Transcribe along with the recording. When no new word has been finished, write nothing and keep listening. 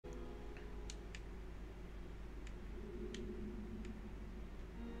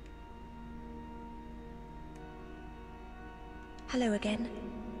Hello again.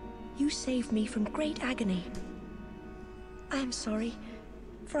 You saved me from great agony. I am sorry,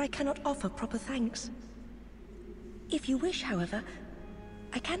 for I cannot offer proper thanks. If you wish, however,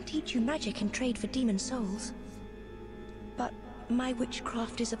 I can teach you magic in trade for demon souls. But my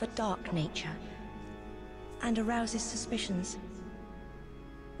witchcraft is of a dark nature, and arouses suspicions.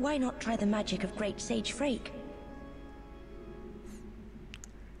 Why not try the magic of Great Sage Frake?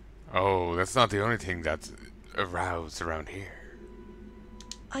 Oh, that's not the only thing that's aroused around here.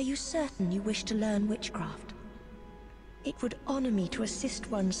 Are you certain you wish to learn witchcraft? It would honor me to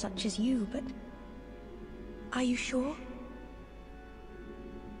assist one such as you, but... Are you sure?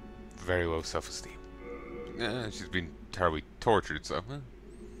 Very low self-esteem. She's been terribly tortured, so...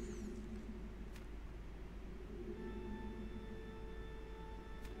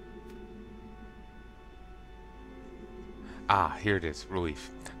 Ah, here it is.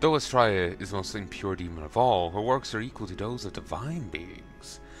 Relief. Though Astraea is the most impure demon of all, her works are equal to those of divine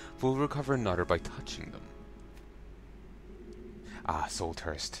beings, who will recover another by touching them. Ah, Soul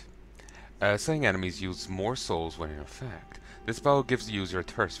Thirst. Slaying enemies yields more souls when in effect. This spell gives the user a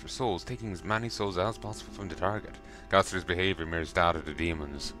thirst for souls, taking as many souls as possible from the target. Caster's behavior mirrors that of the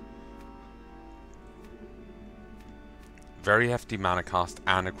demons. Very hefty mana cost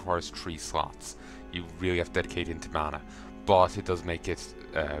and it requires 3 slots. You really have to dedicate into mana. But it does make it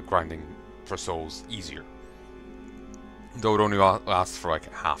grinding for souls easier. Though it only lasts for like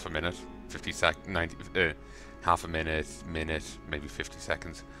half a minute, 50 seconds, half a minute, maybe 50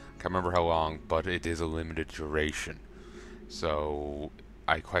 seconds. Can't remember how long, but it is a limited duration. So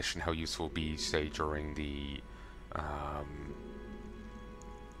I question how useful it will be, say, during the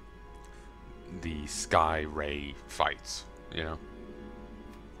Sky Ray fights. You know,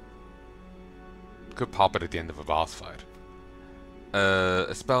 could pop it at the end of a boss fight.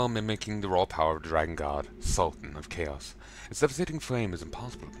 A spell mimicking the raw power of the dragon god, Sultan of Chaos. Its devastating flame is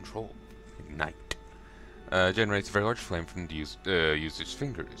impossible to control. Ignite. Generates a very large flame from the user's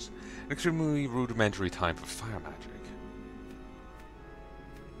fingers. An extremely rudimentary type of fire magic.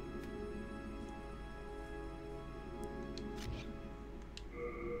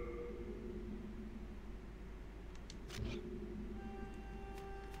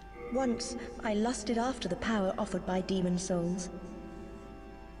 Once, I lusted after the power offered by demon souls.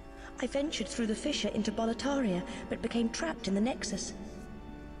 I ventured through the fissure into Boletaria, but became trapped in the Nexus.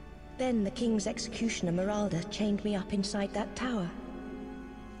 Then the king's executioner Meralda chained me up inside that tower.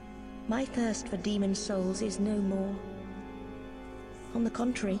 My thirst for demon souls is no more. On the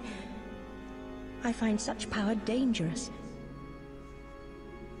contrary, I find such power dangerous.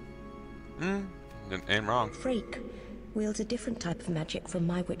 Ain't wrong. Frake wields a different type of magic from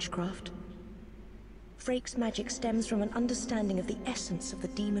my witchcraft. Frake's magic stems from an understanding of the essence of the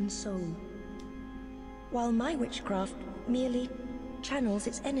demon soul, while my witchcraft merely channels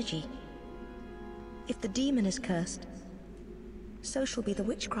its energy. If the demon is cursed, so shall be the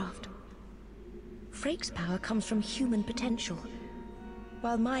witchcraft. Frake's power comes from human potential,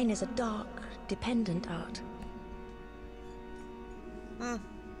 while mine is a dark, dependent art.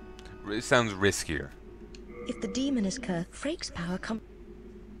 It sounds riskier. If the demon is cursed, Frake's power comes...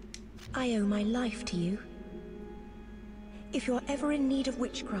 I owe my life to you. If you're ever in need of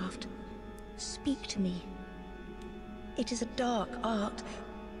witchcraft, speak to me. It is a dark art,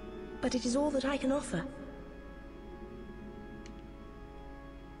 but it is all that I can offer.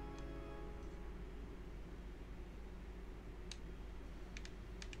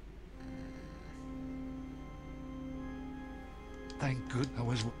 Thank good I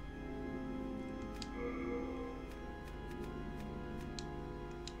was...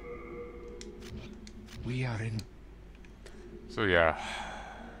 We are in... So yeah,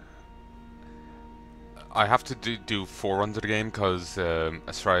 I have to do 4 runs of the game because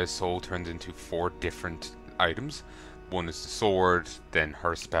Astraea's soul turns into 4 different items. One is the sword, then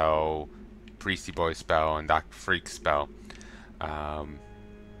her spell, Priesty Boy spell, and that freak spell. And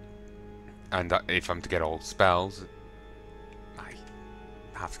if I'm to get all spells, I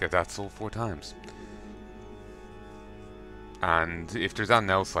have to get that soul 4 times. And if there's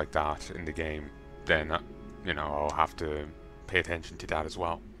anything else like that in the game, then you know, I'll have to pay attention to that as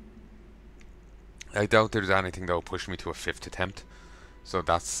well. I doubt there's anything that will push me to a 5th attempt, so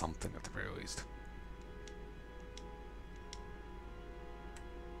that's something at the very least.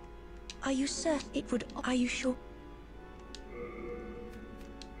 Are you certain it would... Are you sure?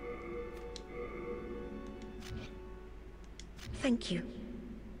 Thank you.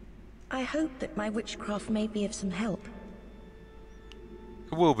 I hope that my witchcraft may be of some help.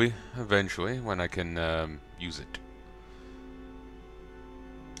 It will be, eventually, when I can use it.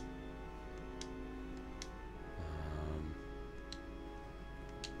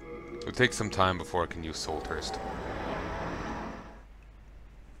 take some time before I can use Soul Thirst.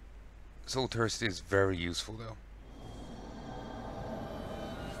 Soul Thirst is very useful though.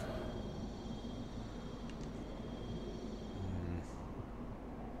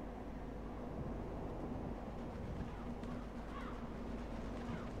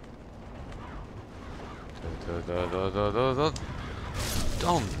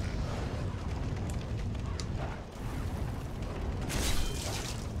 Done.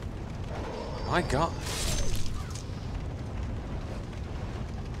 My god.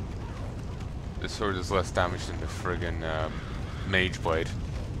 This sword is less damage than the friggin' Mage Blade.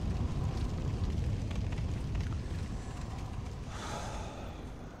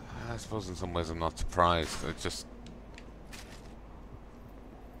 I suppose in some ways I'm not surprised. It just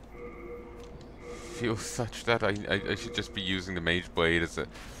feels such that I should just be using the Mage Blade as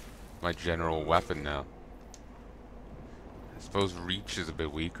my general weapon now. I suppose reach is a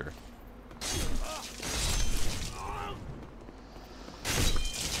bit weaker.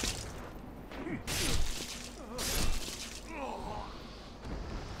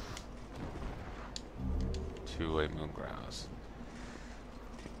 Two-way moongrass.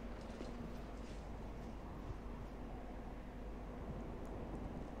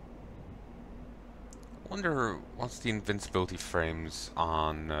 Wonder what's the invincibility frames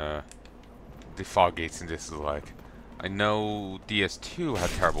on the fog gates in this is like. I know DS2 had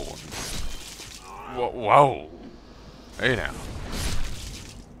terrible ones. Whoa! Hey now.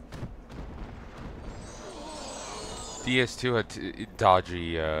 DS2 had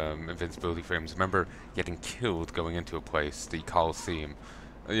dodgy invincibility frames. Remember getting killed going into a place, the Colosseum,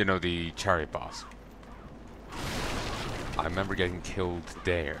 you know, the chariot boss. I remember getting killed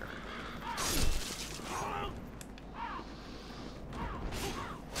there.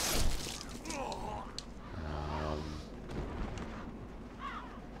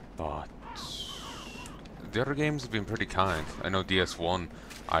 But the other games have been pretty kind. I know DS1,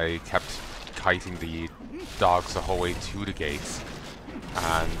 I kept kiting the dogs the whole way to the gates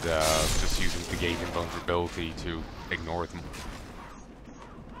and just using the gate invulnerability to ignore them.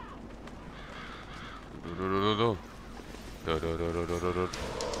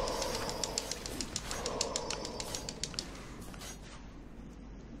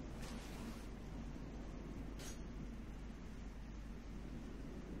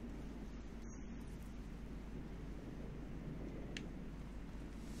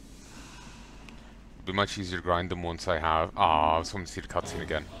 It'll be much easier to grind them once I have. Ah, I was hoping to see the cutscene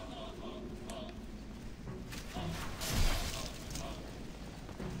again.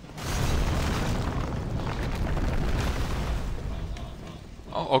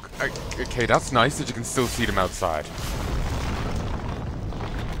 Oh, okay, that's nice that you can still see them outside.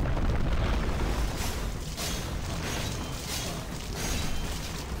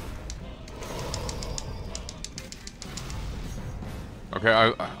 Okay,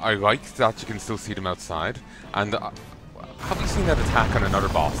 I like that you can still see them outside, and have you seen that attack on another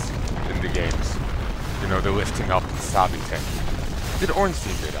boss in the games? You know, the lifting up and stabbing thing. Did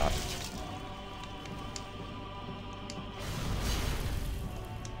Ornstein do that?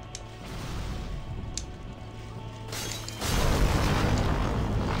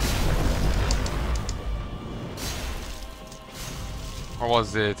 Or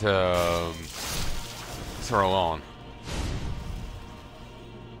was it, Sorolon?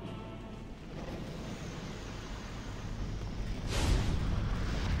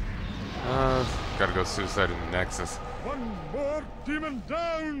 Gotta go suicide in the Nexus. One more demon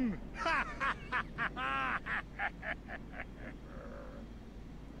down!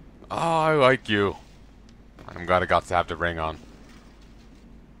 Oh, I like you. I'm glad I got to have the ring on.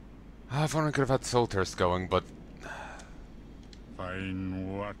 If only I could have had Soul Thirst going, but...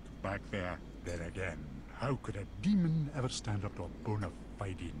 Fine what back there? Then again, how could a demon ever stand up to a bona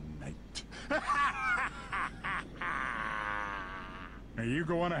fide knight? Now you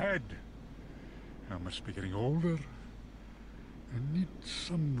go on ahead. I must be getting older. I need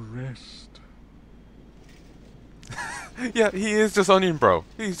some rest. Yeah, he is just Onion Bro.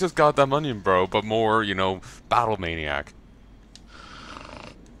 He's just goddamn Onion Bro, but more, you know, battle maniac.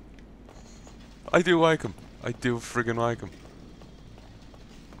 I do like him. I do friggin' like him.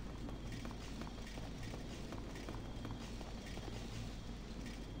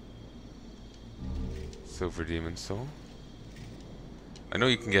 Silver Demon Soul. I know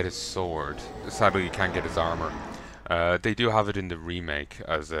you can get his sword. Sadly, you can't get his armor. They do have it in the remake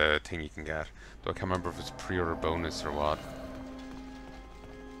as a thing you can get. Though I can't remember if it's pre-order bonus or what.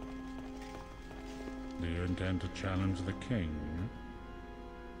 Do you intend to challenge the king?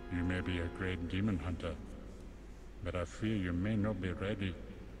 You may be a great demon hunter, but I fear you may not be ready.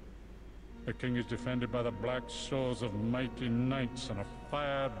 The king is defended by the black souls of mighty knights and a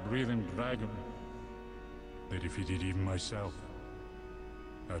fire-breathing dragon. They defeated even myself.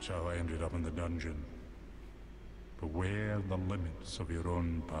 That's how I ended up in the dungeon. Beware the limits of your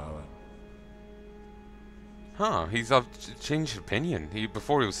own power. Huh, he's changed opinion.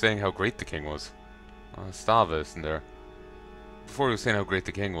 Before he was saying how great the king was. Stava isn't there. Before he was saying how great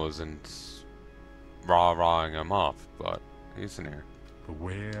the king was and rawing him off, but he's in here.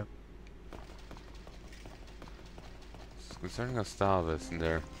 Beware. Concerning Ostava isn't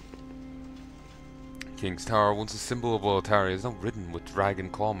there. King's Tower, once a symbol of Boletaria, is now ridden with dragon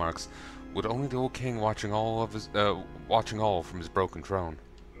claw marks, with only the old king watching all from his broken throne.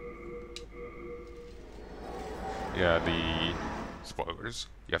 Yeah, the spoilers.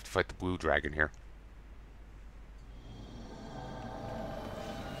 You have to fight the blue dragon here.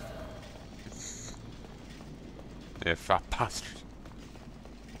 Yeah, fat bastard.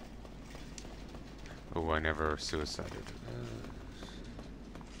 Oh, I never suicided.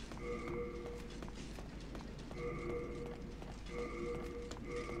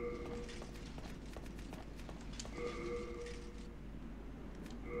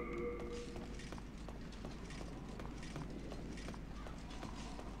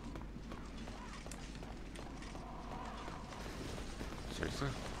 Seriously?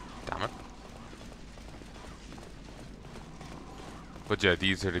 Damn it. But yeah,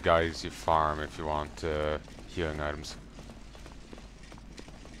 these are the guys you farm if you want healing items.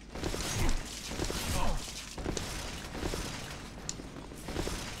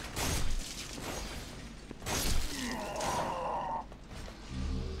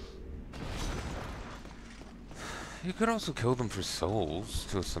 You could also kill them for souls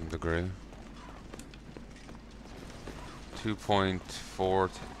to some degree.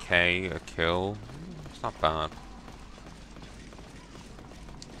 2.4k a kill. It's not bad.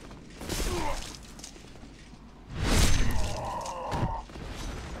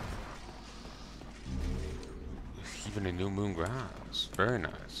 Even a new moon grass. Very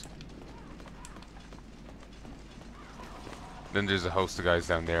nice. Then there's a host of guys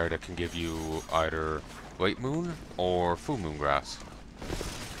down there that can give you either late moon or full moon grass.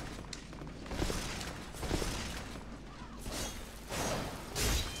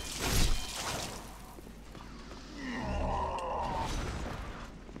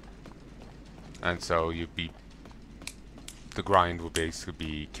 And so you'd be... the grind would basically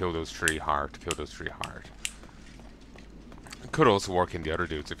be kill those three hard, kill those three hard. It could also work in the other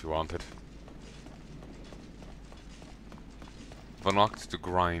dudes if you wanted. I've unlocked the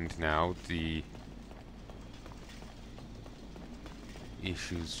grind now. The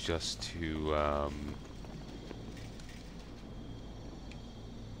issue's just to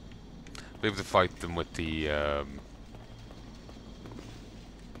be able to fight them with the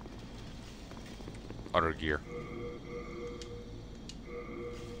other gear.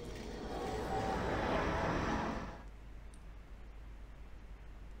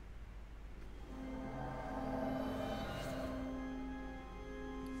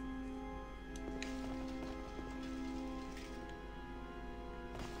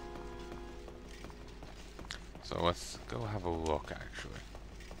 So let's go have a look, actually.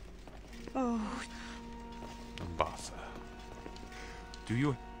 Oh. Mombasa. Do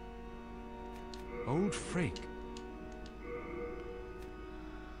you... Old freak.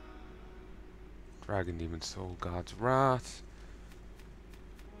 Dragon Demon Soul, God's Wrath.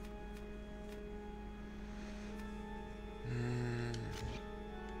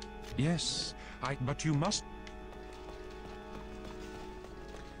 Yes, but you must...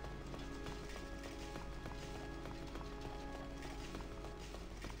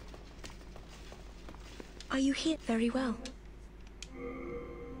 Are you here? Very well.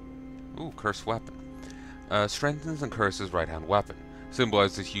 Ooh, cursed weapon. Strengthens and curses right-hand weapon.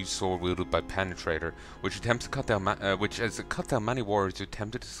 Symbolizes a huge sword wielded by Penetrator, which attempts to cut down which has cut down many warriors who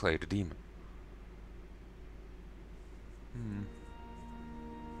attempted to slay the demon.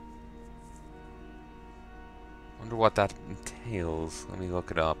 Wonder what that entails. Let me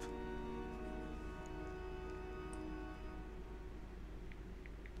look it up.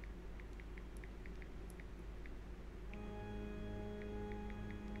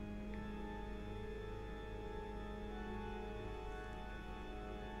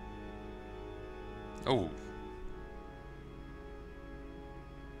 Oh.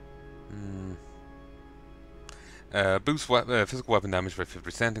 Boosts physical weapon damage by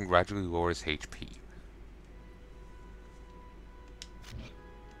 50% and gradually lowers HP.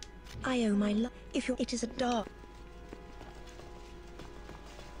 I owe my life. If you're, it is a dark.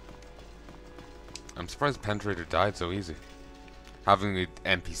 I'm surprised Penetrator died so easy. Having an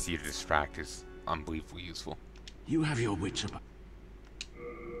NPC to distract is unbelievably useful. You have your wits about.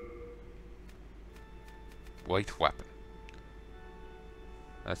 Light weapon.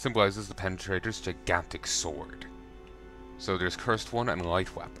 Symbolizes the Penetrator's gigantic sword. So there's Cursed One and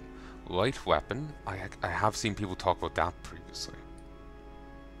Light Weapon. Light Weapon, I have seen people talk about that previously.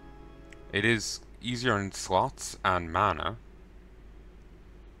 It is easier in slots and mana.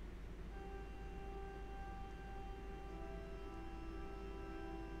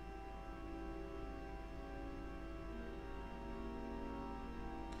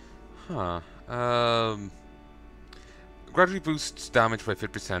 Gradually boosts damage by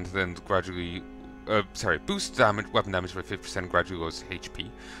 50%, then gradually... boosts weapon damage by 50%, gradually lowers HP.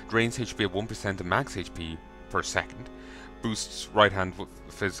 Drains HP at 1% and max HP per second. Boosts right-hand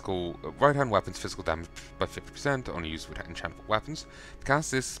weapons physical damage by 50%, only used with enchantable weapons. To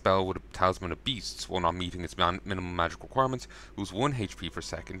cast this spell with a Talisman of Beasts, while not meeting its minimum magic requirements, lose 1 HP per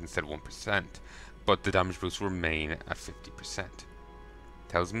second instead of 1%, but the damage boost will remain at 50%.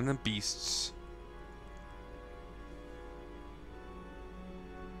 Talisman of Beasts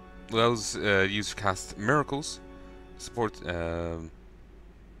allows user to cast miracles,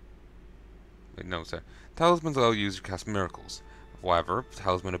 Talismans allow user to cast miracles. However,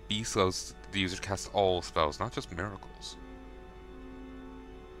 Talisman of Beasts allows the user to cast all spells, not just miracles.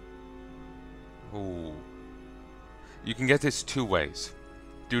 Oh. You can get this 2 ways.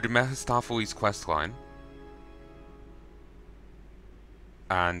 Do the Mephistopheles questline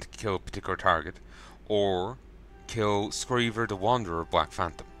and kill a particular target, or kill Screever the Wanderer Black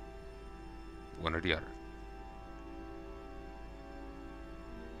Phantom. One or the other.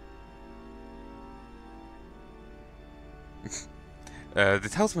 The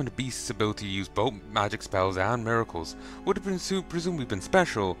Talisman of Beast's ability to use both magic spells and miracles would have been presumably been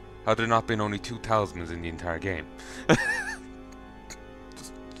special had there not been only 2 talismans in the entire game. just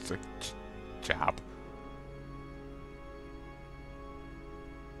a jab.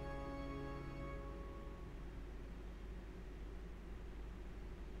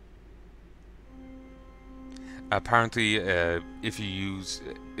 Apparently, if you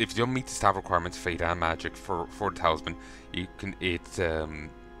don't meet the staff requirements, fate and magic for the talisman, you can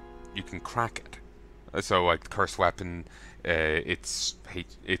crack it. So, like the cursed weapon, its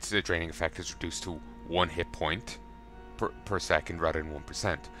draining effect is reduced to 1 hit point per second rather than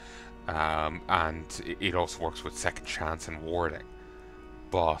 1%, and it also works with second chance and warding.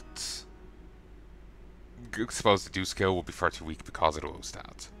 But I suppose the do skill will be far too weak because of those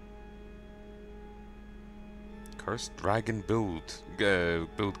stats. Cursed Dragon build guide.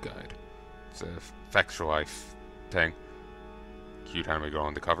 It's a Facts for Life thing. Cute anime girl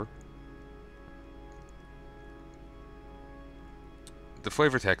on the cover. The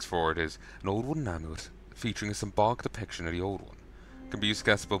flavor text for it is an old wooden amulet featuring a symbolic depiction of the old one. It can be used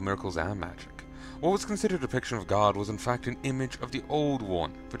to cast both miracles and magic. What was considered a depiction of God was in fact an image of the old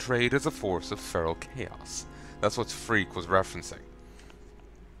one, portrayed as a force of feral chaos. That's what Freak was referencing.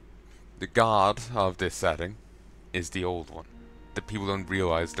 The god of this setting is the old one. That people don't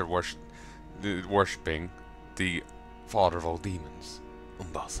realize they're worshipping the father of all demons,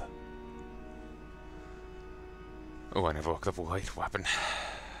 Umbasa. Oh, I never looked up a light weapon.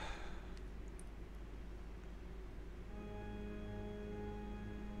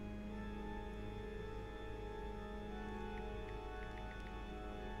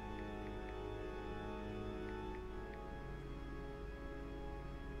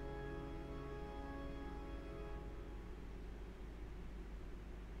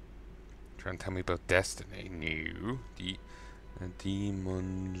 Trying to tell me about Destiny. No. The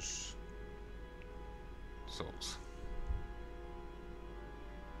Demon's Souls.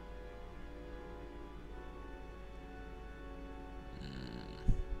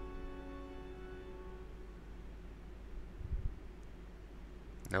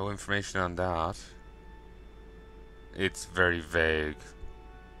 No information on that. It's very vague.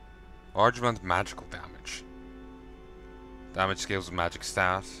 Large amount of magical damage. Damage scales with magic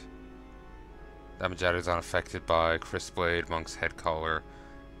stat. Damage added is unaffected by Crisp Blade, Monk's Head Collar.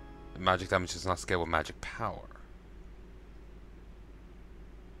 Magic damage does not scale with magic power.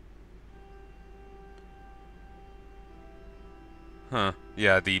 Huh.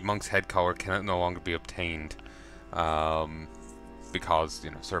 Yeah, the Monk's Head Collar can no longer be obtained. Because,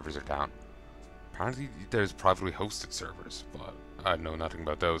 servers are down. Apparently there's privately hosted servers, but I know nothing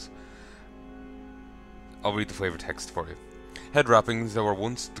about those. I'll read the flavor text for you. Head wrappings that were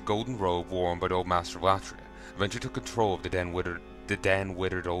once the golden robe worn by the old master of Latria eventually took control of the then the then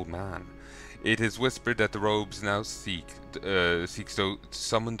withered old man. It is whispered that the robes now seeks to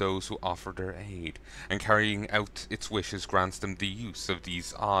summon those who offer their aid, and carrying out its wishes grants them the use of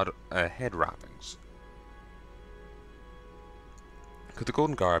these odd head wrappings. Could the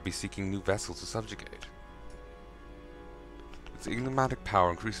Golden Guard be seeking new vessels to subjugate? Its enigmatic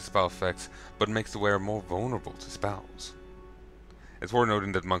power increases spell effects, but makes the wearer more vulnerable to spells. It's worth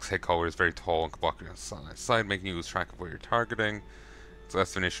noting that the monk's head collar is very tall and can block you on the side, making you lose track of where you're targeting. Its less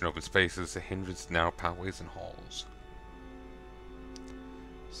definition open spaces, a hindrance to narrow pathways and halls.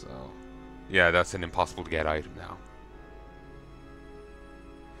 So, yeah, that's an impossible to get item now.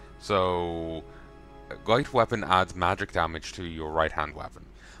 So, light weapon adds magic damage to your right hand weapon,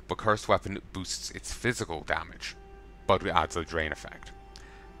 but cursed weapon boosts its physical damage, but it adds a drain effect.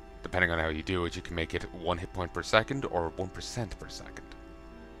 Depending on how you do it, you can make it 1 hit point per second or 1% per second.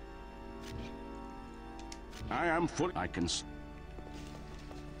 I am full. I can.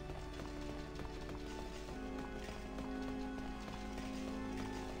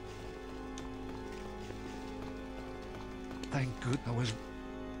 Thank good I was...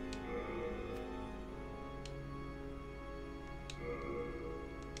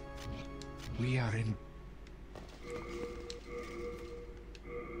 We are in...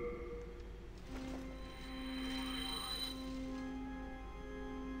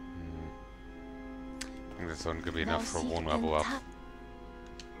 I think this one could be enough for one level up.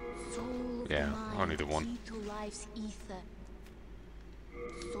 Yeah, only the one.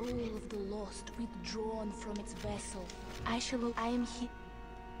 Soul of the lost withdrawn from its vessel. I am here.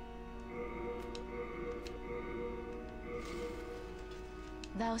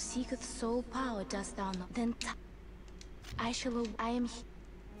 Thou seeketh soul power, dost thou not? Then I am here.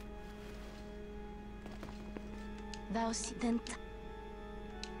 Thou then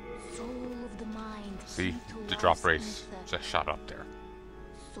soul of the mind. See, the drop rate just shot up there.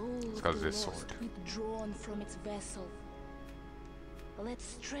 It's because of this sword. Withdrawn from its vessel. Let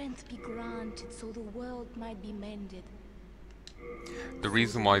strength be granted so the world might be mended. The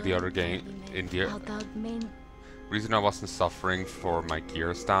reason why the other game in the reason I wasn't suffering for my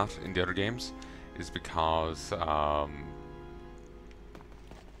gear stat in the other games is because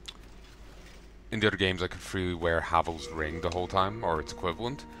in the other games I could freely wear Havel's ring the whole time, or its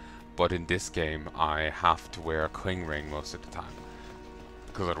equivalent, but in this game I have to wear a cling ring most of the time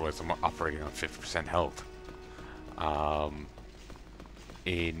because otherwise I'm operating on 50% health.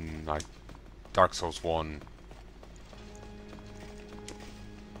 In like Dark Souls 1,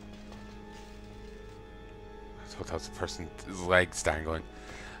 I thought that was a person's legs dangling,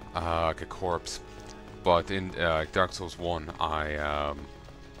 like a corpse. But in Dark Souls 1, I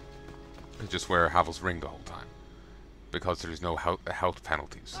could just wear Havel's ring the whole time because there's no health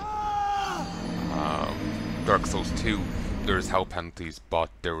penalties. Dark Souls 2, there's health penalties,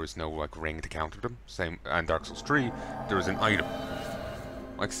 but there was no like ring to counter them. Same, and Dark Souls 3, there was an item.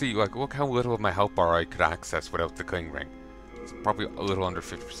 Like, see, like, look how little of my health bar I could access without the cling ring. It's probably a little under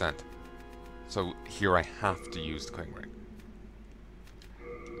 50%. So here I have to use the cling ring.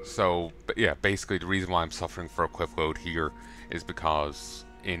 So, but yeah, basically the reason why I'm suffering for a cliff load here is because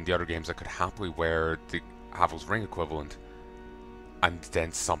in the other games I could happily wear the Havel's ring equivalent and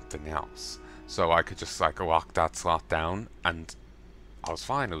then something else. So I could just like lock that slot down and I was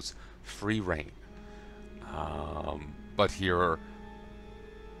fine. It was free reign. But here,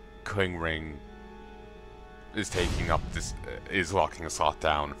 cling ring is taking up this, is locking a slot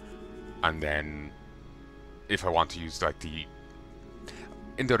down, and then if I want to use like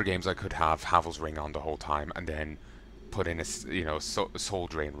in the other games I could have Havel's ring on the whole time and then put in a soul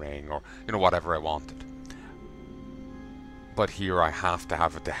drain ring or whatever I wanted. But here I have to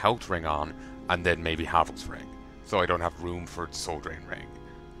have the health ring on and then maybe Havel's ring, so I don't have room for the soul drain ring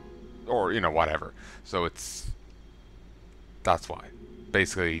or whatever. So that's why.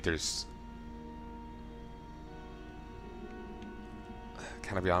 Basically, there's...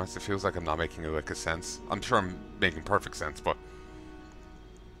 Can I be honest? It feels like I'm not making a lick of sense. I'm sure I'm making perfect sense, but...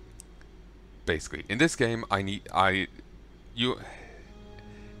 Basically, in this game, in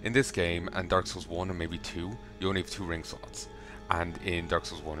this game, and Dark Souls 1 and maybe 2, you only have 2 ring slots. And in Dark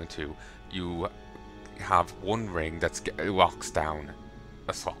Souls 1 and 2, you have one ring that locks down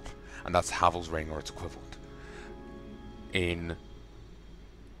a slot. And that's Havel's ring or its equivalent.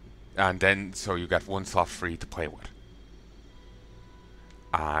 And then, so you get one slot free to play with.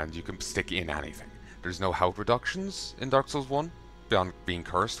 And you can stick in anything. There's no health reductions in Dark Souls 1, beyond being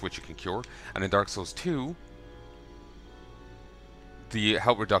cursed, which you can cure. And in Dark Souls 2, the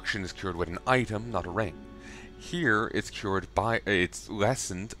health reduction is cured with an item, not a ring. Here, it's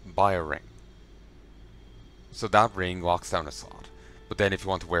lessened by a ring. So that ring locks down a slot. But then if you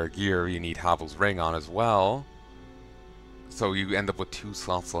want to wear gear, you need Havel's ring on as well. So you end up with 2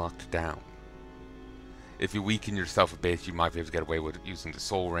 slots locked down. If you weaken yourself a bit, you might be able to get away with using the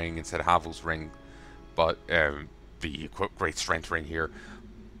soul ring instead of Havel's ring, but the great strength ring here.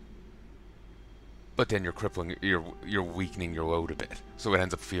 But then you're crippling, you're weakening your load a bit, so it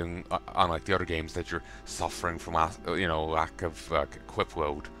ends up feeling, unlike the other games, that you're suffering from lack of equip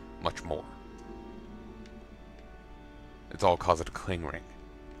load much more. It's all because of the cling ring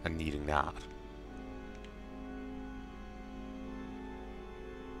and needing that.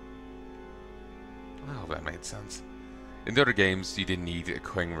 I hope that made sense. In the other games, you didn't need a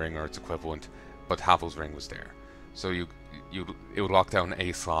cling ring or its equivalent, but Havel's ring was there, so it would lock down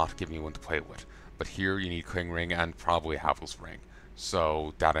a slot, giving you one to play with. But here you need cling ring and probably Havel's ring,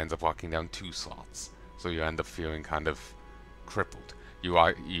 so that ends up locking down 2 slots. So you end up feeling kind of crippled.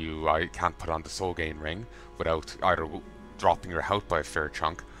 I can't put on the soul gain ring without either dropping your health by a fair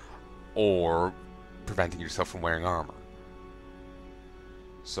chunk or preventing yourself from wearing armor.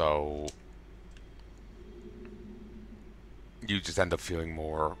 So you just end up feeling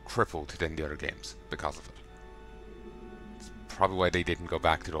more crippled than the other games because of it. It's probably why they didn't go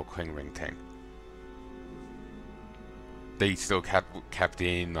back to the old cling ring thing. They still kept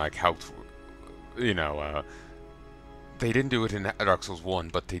in like health, they didn't do it in Dark Souls 1,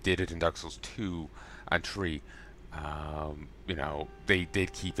 but they did it in Dark Souls 2 and 3. They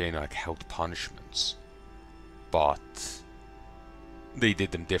did keep in like health punishments, but they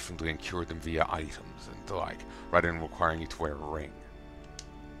did them differently and cured them via items and the like, rather than requiring you to wear a ring.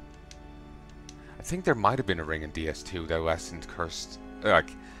 I think there might have been a ring in DS2 that lessened cursed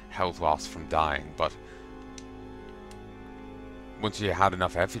health loss from dying, but once you had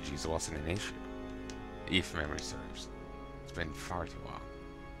enough effigies, it wasn't an issue. If memory serves. It's been far too long.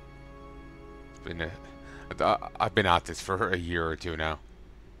 I've been at this for a year or 2 now.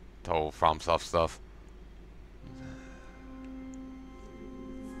 The whole FromSoft stuff.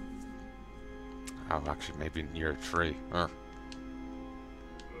 Oh, actually, maybe in year 3.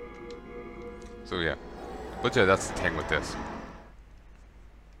 So yeah. But yeah, that's the thing with this.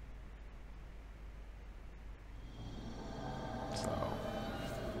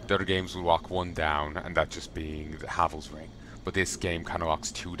 The other games will lock 1 down, and that just being the Havel's ring. But this game kind of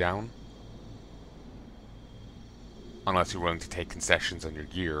locks 2 down. Unless you're willing to take concessions on your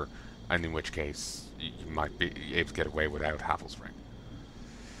gear, and in which case you might be able to get away without Havel's ring.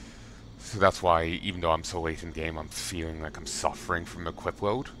 So that's why, even though I'm so late in the game, I'm feeling like I'm suffering from equip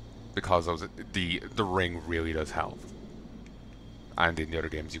load, because the ring really does help. And in the other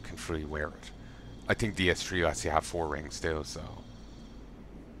games you can freely wear it. I think DS3 lets you have 4 rings still, so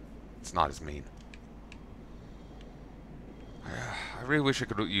it's not as mean. I really wish I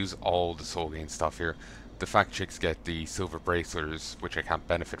could use all the soul gain stuff here. The fact chicks get the silver bracelets, which I can't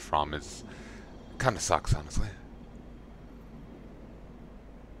benefit from, is kind of sucks, honestly.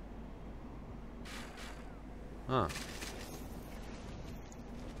 Huh.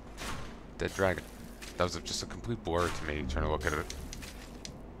 Dead dragon. That was just a complete blur to me, trying to look at it.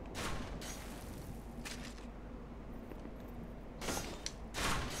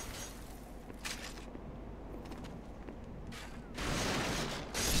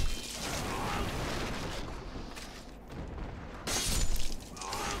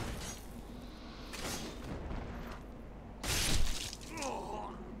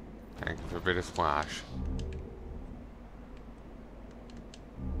 Thank you for a bit of splash.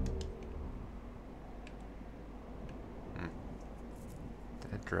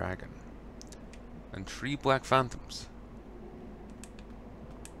 Dead dragon. And 3 black phantoms.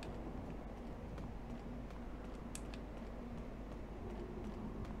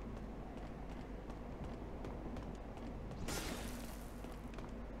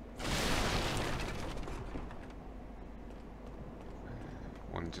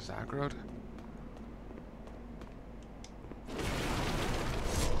 One just aggroed.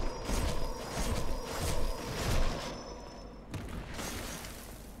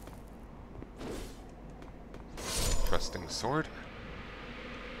 Trusting sword.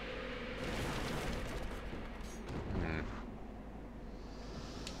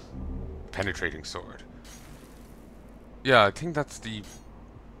 Penetrating sword. Yeah, I think that's the...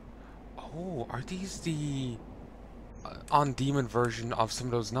 Oh, are these the on demon version of some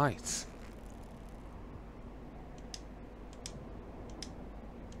of those knights?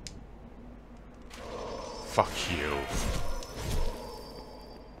 Fuck you.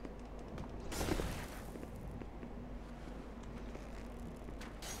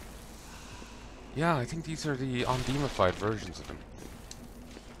 Yeah, I think these are the undemified versions of them.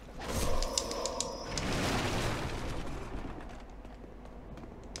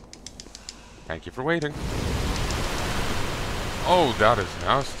 Thank you for waiting. Oh, that is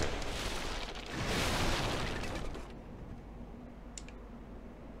nasty.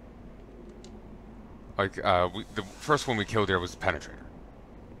 Like, the first one we killed there was the Penetrator.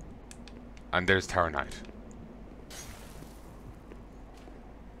 And there's Tower Knight.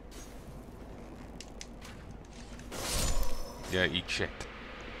 Yeah, eat shit.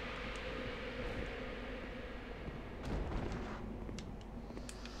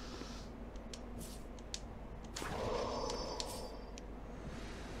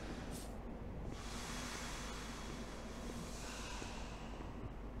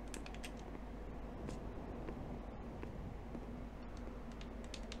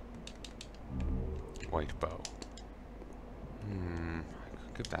 White bow. I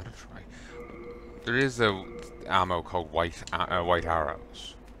could give that a try. There is a ammo called white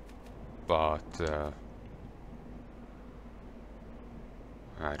arrows, but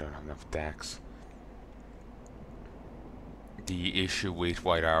I don't have enough dex. The issue with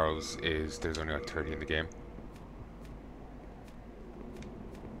white arrows is there's only like 30 in the game.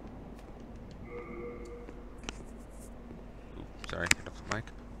 Oops, sorry, get off the mic.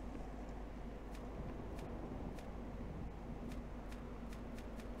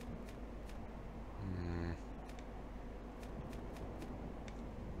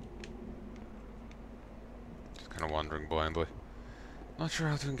 Kind of wandering blindly. Not sure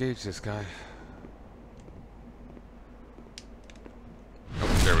how to engage this guy.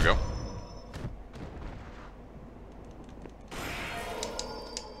 Oh, there we go.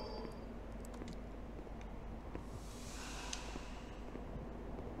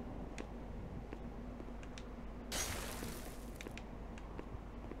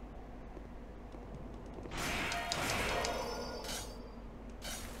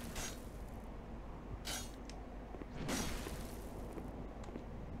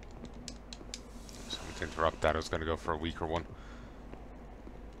 To interrupt that, I was going to go for a weaker one.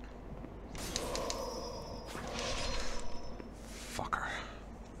 Fucker.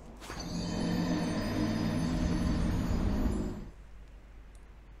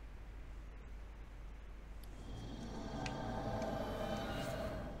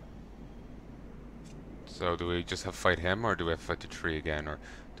 So do we just have to fight him, or do we have to fight the tree again, or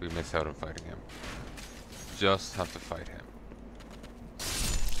do we miss out on fighting him? Just have to fight him.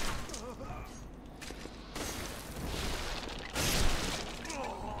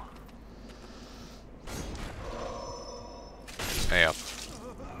 Yep.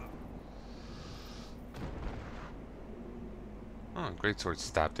 Oh, greatsword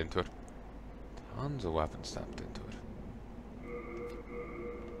stabbed into it. Tons of weapons stabbed into it.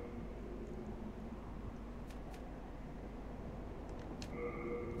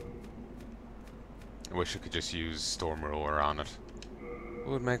 I wish I could just use Storm Roller on it. It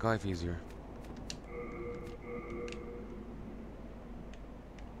would make life easier.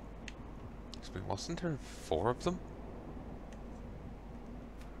 Wasn't there 4 of them?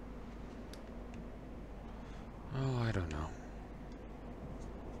 Oh, I don't know.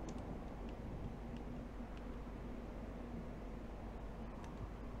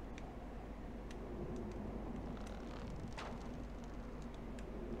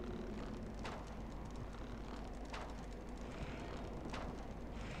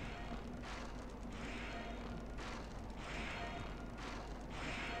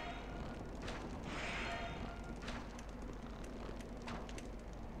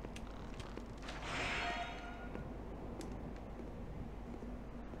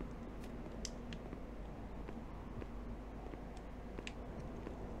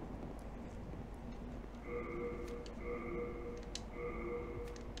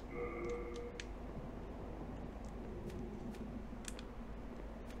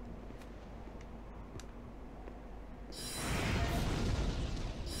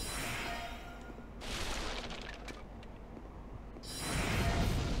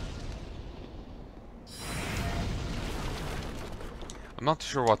 I'm not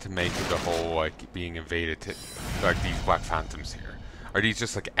sure what to make of the whole, like, being invaded to, like, these Black Phantoms here. Are these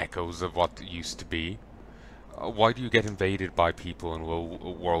just, like, echoes of what used to be? Why do you get invaded by people in low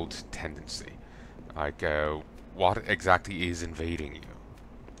world tendency? Like, what exactly is invading you?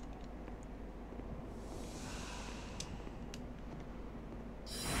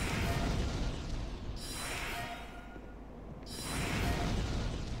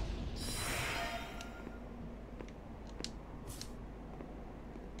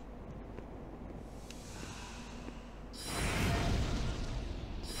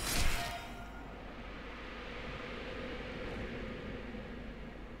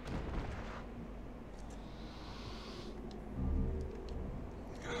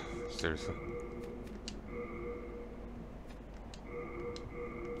 seriously.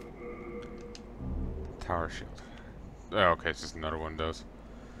 Tower shield. Oh, okay, it's just another one of those.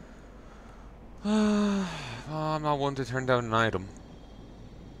 Oh, I'm not one to turn down an item.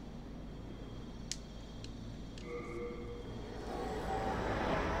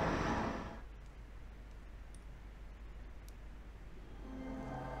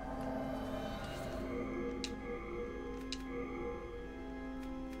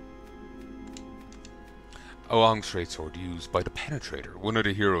 A long straight sword used by the Penetrator, one of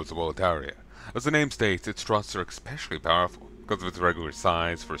the heroes of Altaria. As the name states, its thrusts are especially powerful. Because of its regular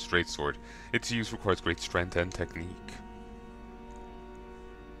size for a straight sword, its use requires great strength and technique.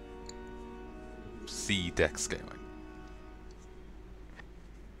 See deck scaling.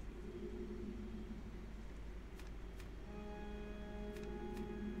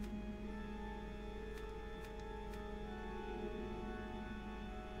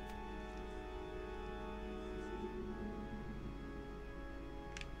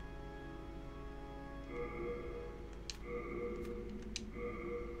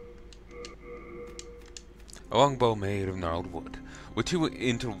 A longbow made of gnarled wood. With two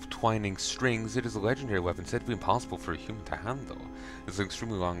intertwining strings, it is a legendary weapon said to be impossible for a human to handle. It's an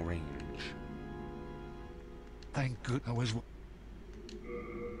extremely long range. Thank good I was...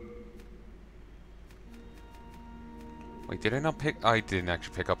 Wait, did I not pick... I didn't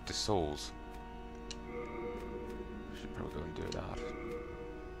actually pick up the souls. Should probably go and do that.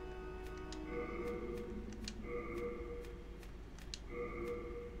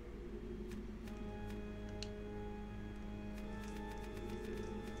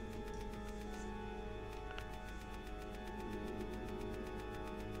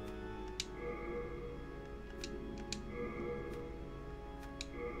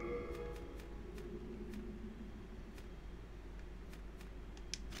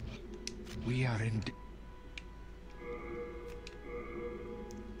 We are in...